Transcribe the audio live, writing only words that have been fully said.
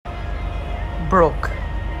broke.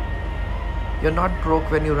 You're not broke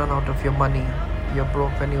when you run out of your money. You're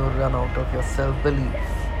broke when you run out of your self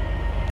belief.